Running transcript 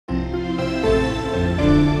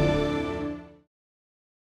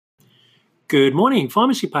Good morning,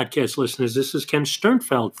 Pharmacy Podcast listeners. This is Ken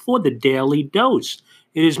Sternfeld for the Daily Dose.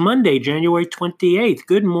 It is Monday, January 28th.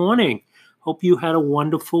 Good morning. Hope you had a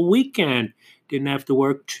wonderful weekend. Didn't have to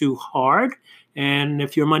work too hard. And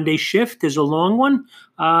if your Monday shift is a long one,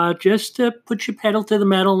 just put your pedal to the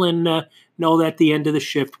metal and know that the end of the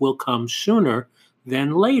shift will come sooner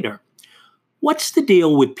than later. What's the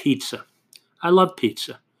deal with pizza? I love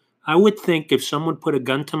pizza. I would think if someone put a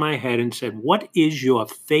gun to my head and said, "What is your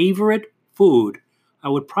favorite food?" I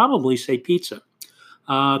would probably say pizza.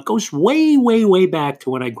 It goes way, way, way back to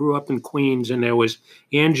when I grew up in Queens and there was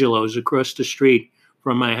Angelo's across the street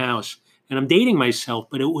from my house. And I'm dating myself,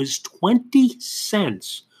 but it was 20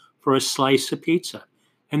 cents for a slice of pizza.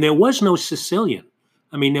 And there was no Sicilian.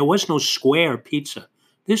 I mean, there was no square pizza.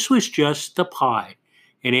 This was just the pie.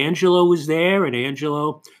 And Angelo was there, and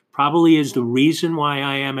Angelo probably is the reason why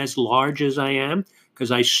I am as large as I am,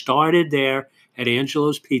 because I started there at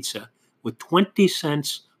Angelo's Pizza with 20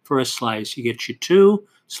 cents for a slice. You get your two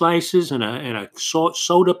slices and a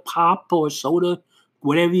soda pop or soda,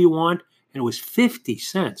 whatever you want, and it was 50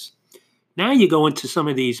 cents. Now you go into some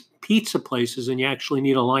of these pizza places and you actually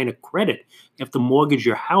need a line of credit. You have to mortgage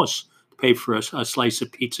your house to pay for a slice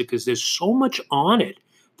of pizza because there's so much on it.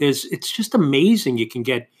 It's just amazing. You can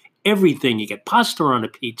get everything. You get pasta on a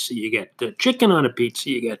pizza. You get chicken on a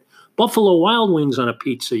pizza. You get Buffalo Wild Wings on a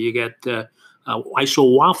pizza. You get I saw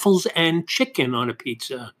waffles and chicken on a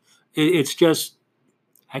pizza. It's just,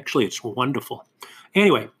 actually, it's wonderful.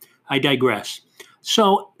 Anyway, I digress.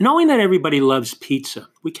 So knowing that everybody loves pizza,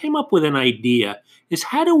 we came up with an idea is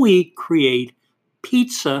how do we create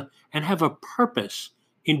pizza and have a purpose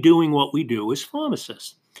in doing what we do as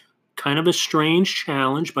pharmacists? Kind of a strange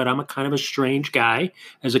challenge, but I'm a kind of a strange guy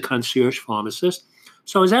as a concierge pharmacist.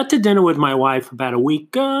 So I was out to dinner with my wife about a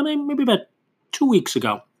week, maybe about 2 weeks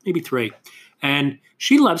ago, maybe 3. And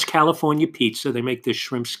she loves California pizza. They make this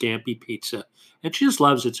shrimp scampi pizza. And she just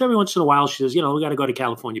loves it. So every once in a while, she says, we got to go to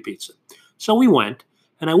California pizza. So we went.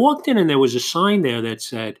 And I walked in and there was a sign there that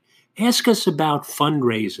said, "Ask us about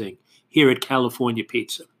fundraising here at California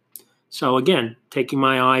Pizza." So again, taking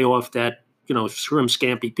my eye off that, shrimp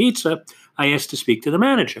scampi pizza, I asked to speak to the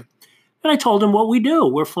manager. And I told him what we do.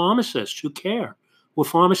 We're pharmacists who care. We're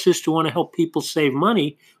pharmacists who want to help people save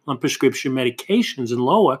money on prescription medications and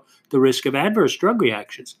lower the risk of adverse drug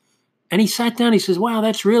reactions. And he sat down. He says, "Wow,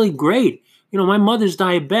 that's really great. My mother's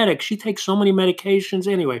diabetic. She takes so many medications."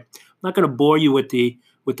 Anyway, I'm not going to bore you with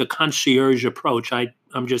the concierge approach.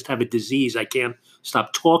 I'm just have a disease. I can't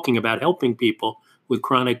stop talking about helping people with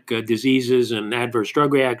chronic diseases and adverse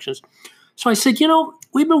drug reactions. So I said,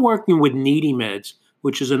 we've been working with Needy Meds,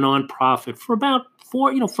 which is a nonprofit, for about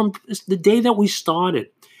from the day that we started.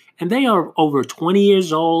 And they are over 20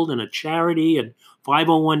 years old and a charity and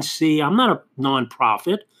 501c. I'm not a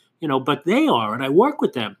nonprofit, but they are, and I work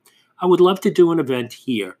with them. I would love to do an event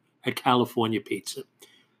here at California Pizza.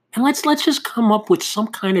 And let's just come up with some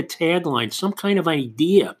kind of tagline, some kind of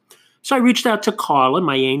idea. So I reached out to Carla,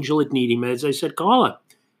 my angel at Needy Meds. I said, "Carla,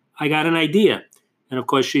 I got an idea." And of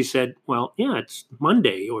course she said, "Well, yeah, it's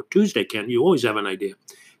Monday or Tuesday, Ken. You always have an idea."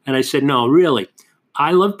 And I said, "No, really.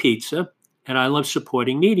 I love pizza and I love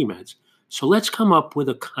supporting Needy Meds. So let's come up with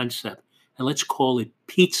a concept and let's call it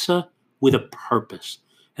Pizza with a Purpose.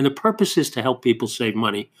 And the purpose is to help people save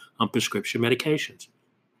money on prescription medications."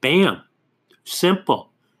 Bam.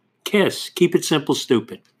 Simple. KISS. Keep it simple,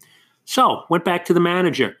 stupid. So went back to the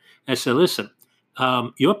manager. I said, "Listen,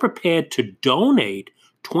 you're prepared to donate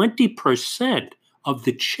 20% of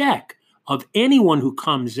the check of anyone who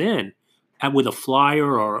comes in with a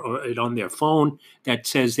flyer or on their phone that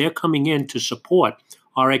says they're coming in to support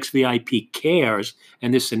RxVIP Cares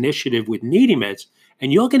and this initiative with Needy Meds,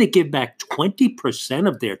 and you're going to give back 20%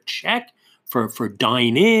 of their check for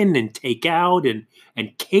dine-in and take-out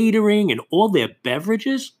and catering and all their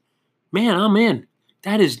beverages? Man, I'm in.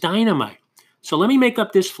 That is dynamite. So let me make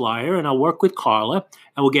up this flyer, and I'll work with Carla,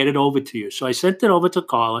 and we'll get it over to you." So I sent it over to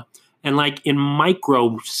Carla, and like in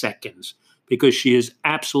microseconds, because she is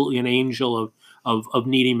absolutely an angel of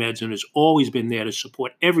Needy Meds and has always been there to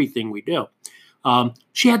support everything we do.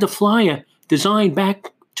 She had the flyer designed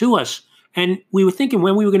back to us. And we were thinking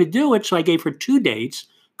when we were going to do it, so I gave her 2 dates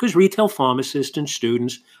because retail pharmacists and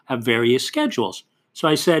students have various schedules. So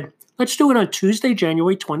I said, let's do it on Tuesday,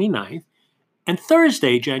 January 29th and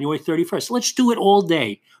Thursday, January 31st. Let's do it all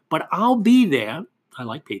day. But I'll be there. I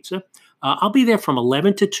like pizza. I'll be there from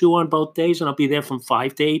 11 to 2 on both days, and I'll be there from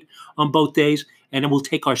 5 to 8 on both days. And then we'll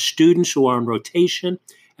take our students who are on rotation.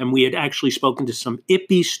 And we had actually spoken to some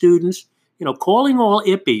IPPY students, calling all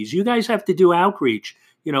IPPYs. You guys have to do outreach,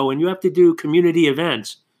 and you have to do community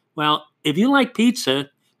events. Well, if you like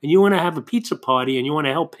pizza and you want to have a pizza party and you want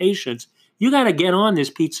to help patients, you got to get on this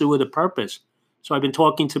Pizza with a Purpose. So I've been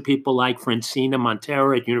talking to people like Francina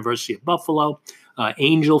Montero at University of Buffalo,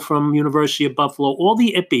 Angel from University of Buffalo, all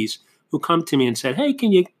the IPPEs who come to me and said, hey,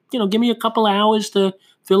 can you give me a couple of hours to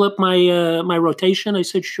fill up my rotation? I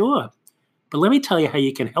said, sure. But let me tell you how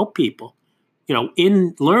you can help people,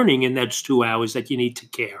 in learning in those 2 hours that you need to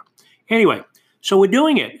care. Anyway, so we're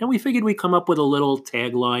doing it. And we figured we'd come up with a little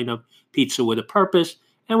tagline of Pizza with a Purpose.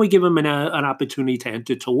 And we give them an opportunity to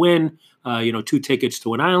enter to win, 2 tickets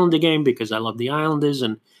to an Islander game because I love the Islanders.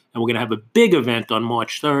 And we're going to have a big event on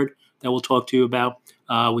March 3rd that we'll talk to you about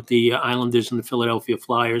with the Islanders and the Philadelphia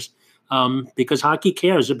Flyers because hockey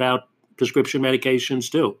cares about prescription medications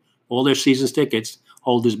too. All their season's tickets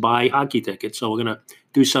holders buy hockey tickets. So we're going to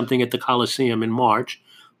do something at the Coliseum in March.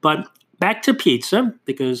 But back to pizza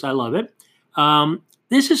because I love it.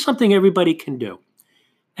 This is something everybody can do.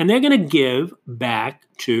 And they're going to give back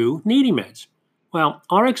to Needy Meds. Well,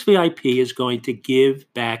 RxVIP is going to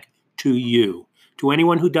give back to you, to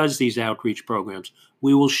anyone who does these outreach programs.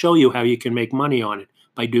 We will show you how you can make money on it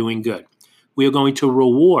by doing good. We are going to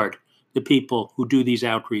reward the people who do these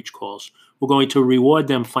outreach calls. We're going to reward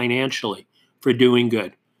them financially for doing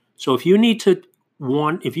good. So if you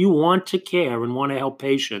want to care and want to help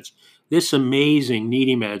patients, this amazing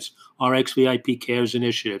Needy Meds RxVIP Cares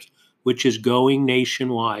initiatives, which is going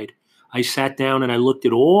nationwide. I sat down and I looked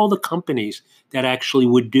at all the companies that actually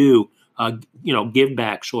would do, give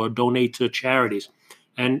backs or donate to charities.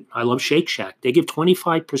 And I love Shake Shack. They give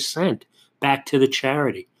 25% back to the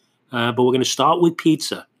charity. But we're going to start with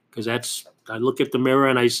pizza because I look at the mirror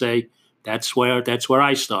and I say, that's where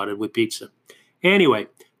I started with pizza. Anyway,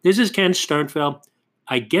 this is Ken Sternfeld.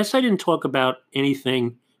 I guess I didn't talk about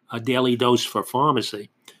anything, a daily dose for pharmacy.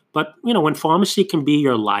 But, when pharmacy can be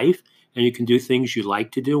your life and you can do things you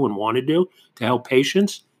like to do and want to do to help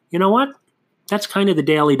patients, you know what? That's kind of the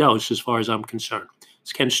daily dose as far as I'm concerned.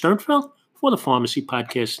 It's Ken Sternfeld for the Pharmacy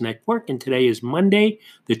Podcast Network. And today is Monday,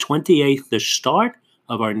 the 28th, the start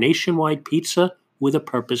of our nationwide Pizza with a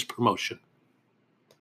Purpose promotion.